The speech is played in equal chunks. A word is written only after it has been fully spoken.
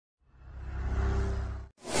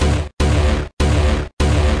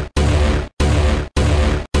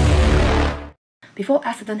Before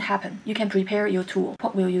accident happen, you can prepare your tool.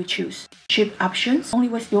 What will you choose? Cheap options only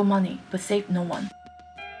waste your money but save no one.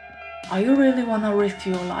 Are you really wanna risk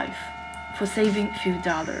your life for saving few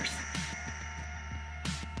dollars?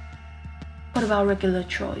 What about regular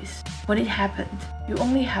choice? When it happened, you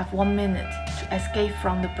only have 1 minute to escape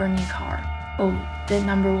from the burning car. Oh, that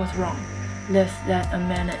number was wrong. Less than a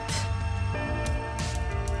minute.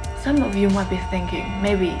 Some of you might be thinking,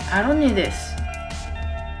 maybe I don't need this.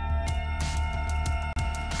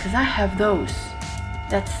 Cause I have those.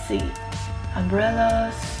 Let's see.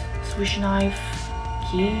 Umbrellas, switch knife,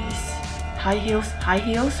 keys, high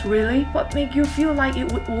heels, really? What make you feel like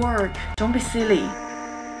it would work? Don't be silly.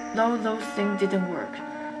 Though those things didn't work,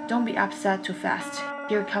 don't be upset too fast.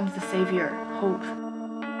 Here comes the savior, hope.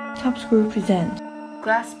 Top Screw present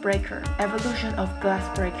Glassbreaker, evolution of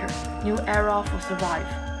glassbreaker, new era for survive.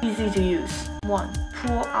 Easy to use. 1.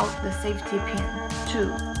 Pull out the safety pin. 2.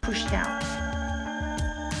 Push down.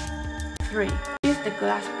 3. Use the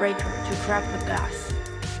glassbreaker to crack the glass.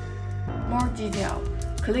 More detail,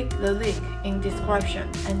 click the link in description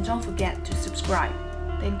and don't forget to subscribe.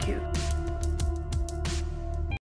 Thank you.